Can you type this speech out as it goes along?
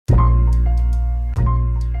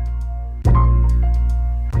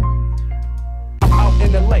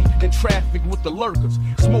in traffic with the lurkers,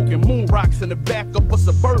 smoking moon rocks in the back of a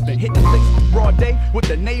Suburban, hitting licks broad day with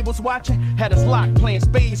the neighbors watching. Had us locked playing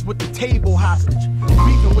spades with the table hostage,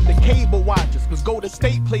 beefing with the cable watchers, cause Golden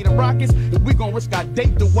State played the Rockets and we gon' risk our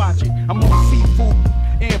date to watch it. I'm on seafood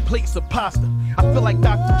and plates of pasta. I feel like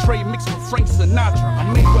Dr. Dre mixed with Frank Sinatra.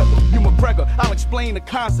 I'm Mayweather, you McGregor, I'll explain the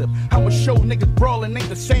concept. How a show niggas brawling ain't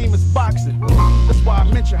the same as boxing. That's why I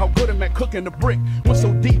mention how good I'm at cooking the brick. Went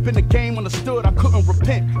so deep in the game, understood I couldn't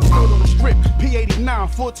repent. Stood on the strip, P89,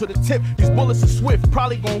 full to the tip. These bullets are swift,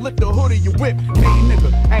 probably gon' lift the hood of your whip. Made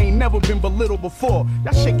nigga, I ain't never been belittled before.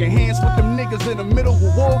 Y'all shaking hands with them niggas in the middle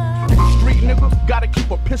of war. You a street nigga, gotta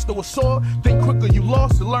keep a pistol or sword. Think quicker you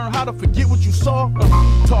lost to learn how to forget what you saw.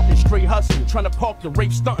 Talking straight hustling, trying to park the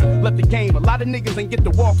rape stunting. Left the game, a lot of niggas ain't get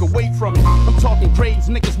to walk away from it. I'm talking grades,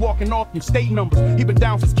 niggas walking off in state numbers. He been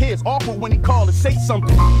down for his kids, awkward when he called to say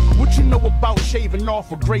something. What you know about shaving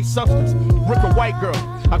off a gray substance? Rip a white girl,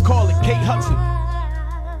 I call it Kate Hudson.